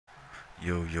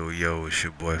Yo, yo, yo, it's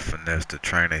your boy Finesse the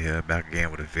Trainer here, back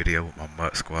again with a video with my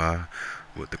Mutt Squad,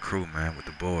 with the crew, man, with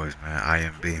the boys, man,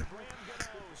 IMB.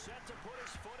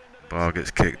 Ball gets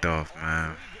kicked off,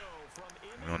 man.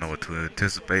 We don't know what to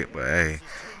anticipate, but hey,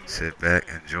 sit back,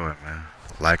 enjoy, man.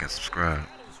 Like and subscribe.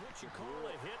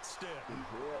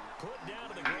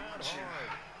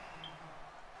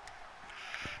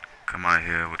 Come out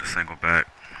here with a single back.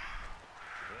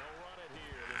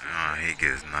 He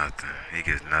gets nothing. He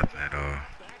gets nothing at all.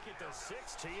 Back at the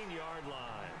 16-yard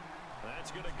line. That's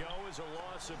going to go as a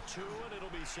loss of 2, and it'll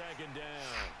be second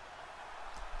down.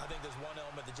 I think there's one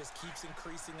element that just keeps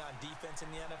increasing on defense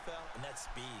in the NFL, and that's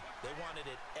speed. They want it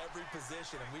at every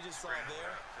position, and we just saw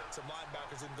there some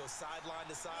linebackers who can go sideline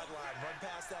to sideline, run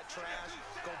past that trash,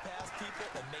 go past people,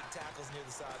 and make tackles near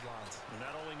the sidelines.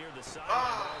 Not only near the sideline,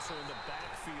 but also in the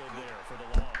backfield there for the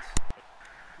loss.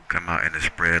 Come out in the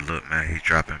spread look, man. He's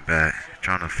dropping back,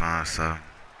 trying to find something.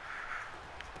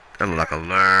 That look like a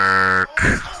lurk.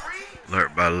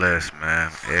 Lurk by less,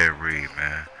 man. Every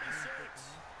man.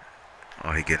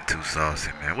 Oh, he getting too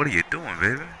saucy, man. What are you doing,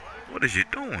 baby? What is you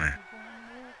doing?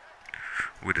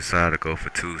 We decided to go for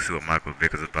 2, see what Michael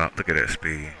Vick is about. Look at that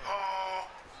speed.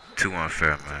 Too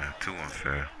unfair, man. Too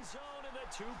unfair. And the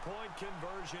 2-point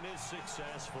conversion is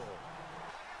successful.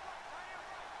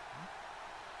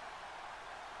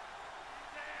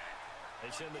 They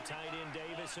send the tight end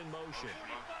Davis in motion.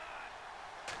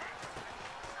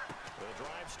 The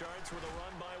drive starts with a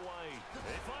run by White.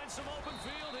 They find some open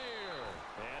field here.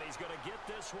 And he's going to get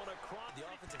this one across the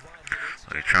offensive line.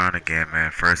 So he's trying again,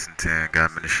 man. 1st and 10. Got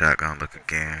him in the shotgun look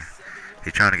again.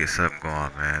 He's trying to get something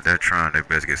going, man. They're trying their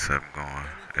best to get something going.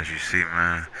 As you see,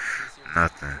 man,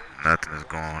 nothing. Nothing is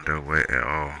going their way at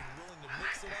all.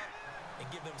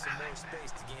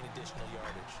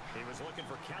 He was looking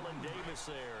for Kellen Davis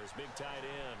there as big tight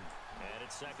end. And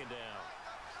it's second down.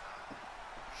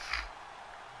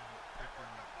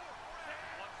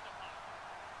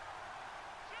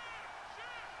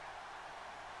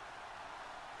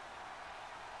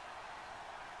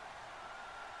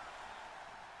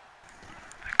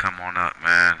 Come on up,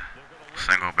 man.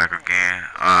 Single back again.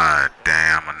 Ah,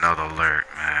 damn. Another alert,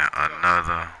 man.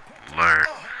 Another alert.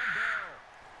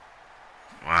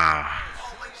 Wow.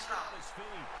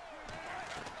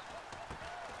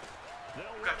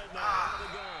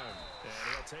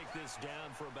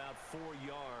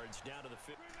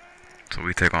 So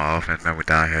we take on offense, man. We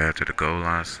down here to the goal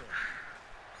lines.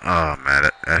 Oh, man.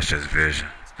 That's just vision.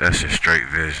 That's just straight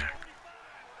vision.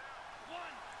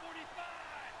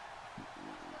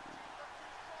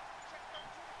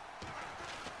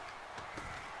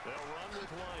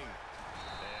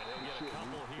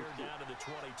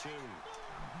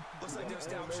 Looks like they're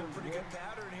establishing a pretty good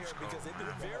pattern here because they've been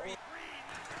very...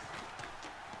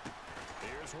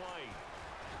 Here's White.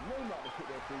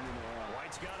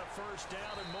 White's got a first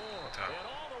down and more. And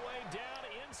all the way down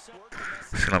inside.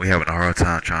 Seems like we having a hard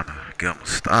time trying to get him to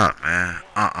stop, man.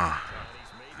 Not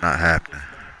happening.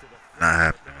 Not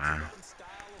happening, man.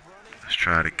 Let's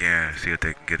try it again. See if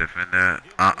they can get up in there.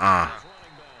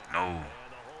 No.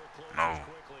 No.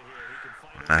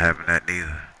 I'm not having that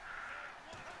neither.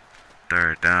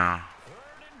 3rd down.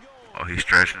 Oh, he's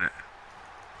stretching it.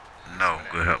 No,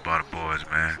 good help by the boys,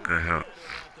 man. Good help.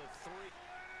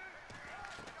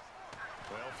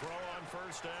 Well, throw on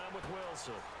first down with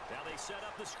Wilson. Now they set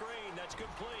up the screen. That's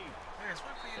complete. Man, it's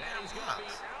right for your damn He's going to be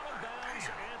out of bounds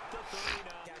at the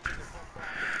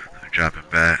 39. Dropping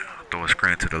back. Throw a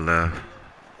screen to the left.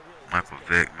 Michael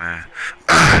Vick, man.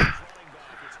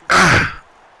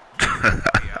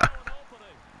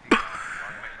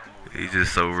 He's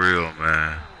just so real,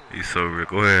 man. He's so real.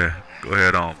 Go ahead. Go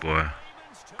ahead on, boy.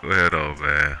 Go ahead on,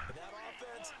 man.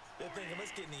 Do it.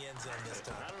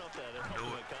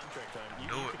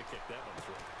 Do it.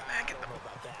 Man, get the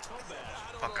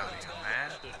fuck out of here,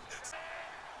 man.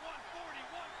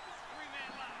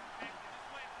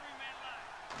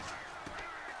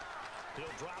 He'll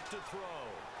drop to throw.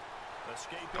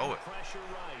 Escaping Throw it. pressure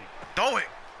right. Throw it.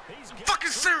 He's Fucking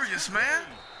serious, man.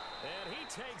 And he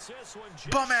takes this one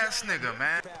just Bum ass shy of nigga, the-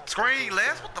 man. Screen,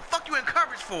 Les. What the fuck you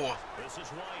encouraged for? This is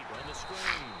White on the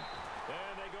screen.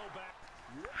 And they go back.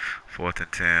 4th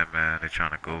and 10, man. They're trying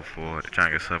to go for it. They're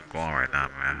trying to get something going right now,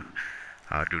 man.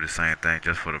 I'll do the same thing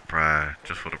just for the pride.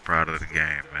 Just for the pride of the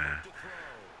game, man.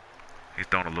 He's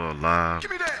throwing a little lob.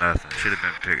 Give me that. Nothing. Should have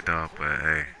been picked off, but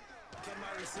hey. Can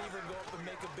my receiver go up and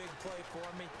make a big play for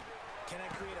me? Can I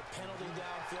create a penalty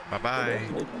downfield? Bye-bye.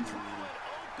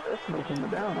 That's making him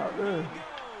down out there.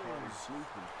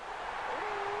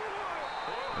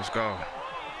 Let's go.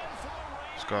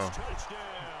 Let's go.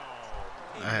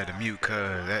 I had to mute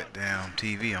cuz that damn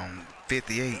TV on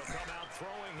 58.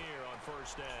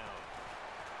 first down.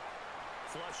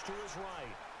 Flush to his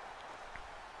right.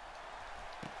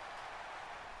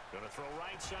 Gonna throw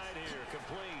right side here,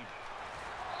 complete.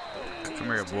 Come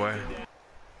here, boy.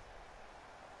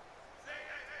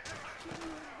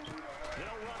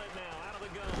 They'll run it now out of the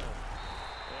gun.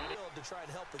 To try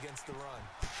and help against the run.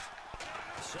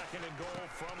 Second and goal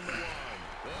from the one.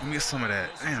 Let me get some of that.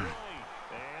 Damn.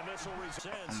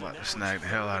 I'm about to snag the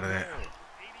hell out of that.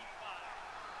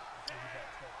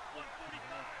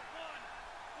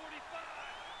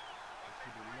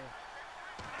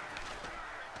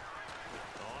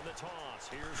 On the toss,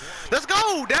 here's White. Let's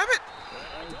go, damn it!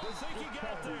 I don't think he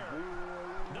got there.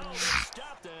 No,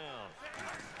 stop down.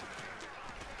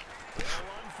 They'll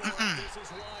run for it. This is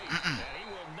White. And he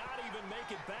will not even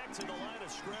make it back to the line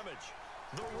of scrimmage.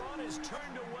 The run is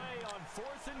turned away on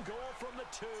 4th and goal from the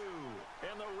 2.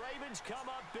 And the Ravens come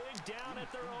up big down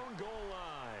at their own goal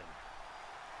line.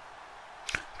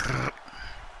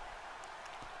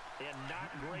 And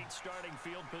not great starting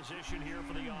field position here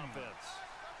for the offense.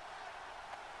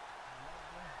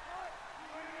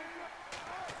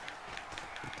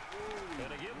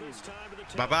 And again this time to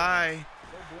the Bye-bye.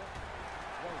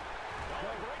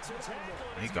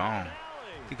 He gone.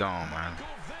 He gone, man.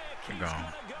 He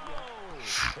gone.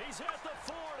 He's at the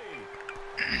 40.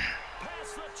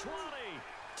 Past the 20.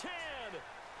 10.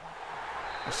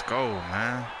 Let's go,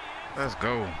 man. Let's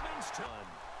go.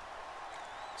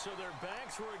 So their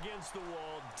backs were against the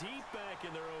wall, deep back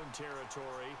in their own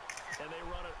territory, and they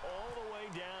run it all the way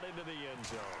down into the end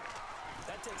zone.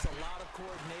 That takes a lot of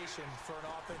coordination for an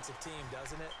offensive team,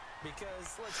 doesn't it?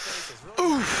 Because, let's face it,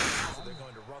 really they're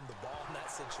going to run the ball in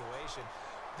that situation.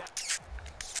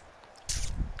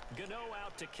 Gano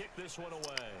out to kick this one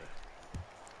away.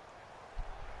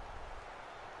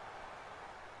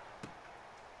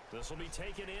 This will be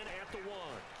taken in at the 1.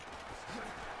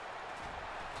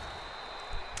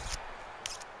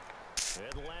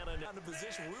 Atlanta in a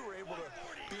position we were able to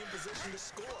be in position to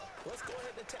score. Let's go ahead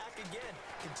and attack again.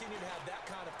 Continue to have that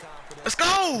kind of confidence. Let's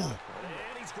go!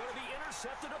 And he's going to be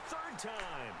intercepted a 3rd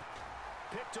time.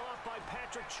 Picked off by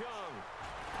Patrick Chung.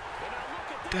 And now look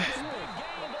at this big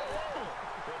game.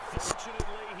 But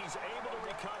fortunately, he's able to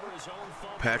recover his own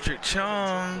fumble. Patrick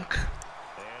Chung.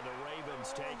 And the Ravens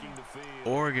taking the field.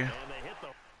 Oregon. And they hit the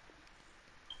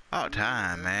All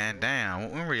time, man.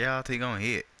 Damn. When reality gonna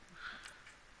hit?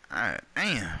 All right.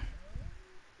 Damn.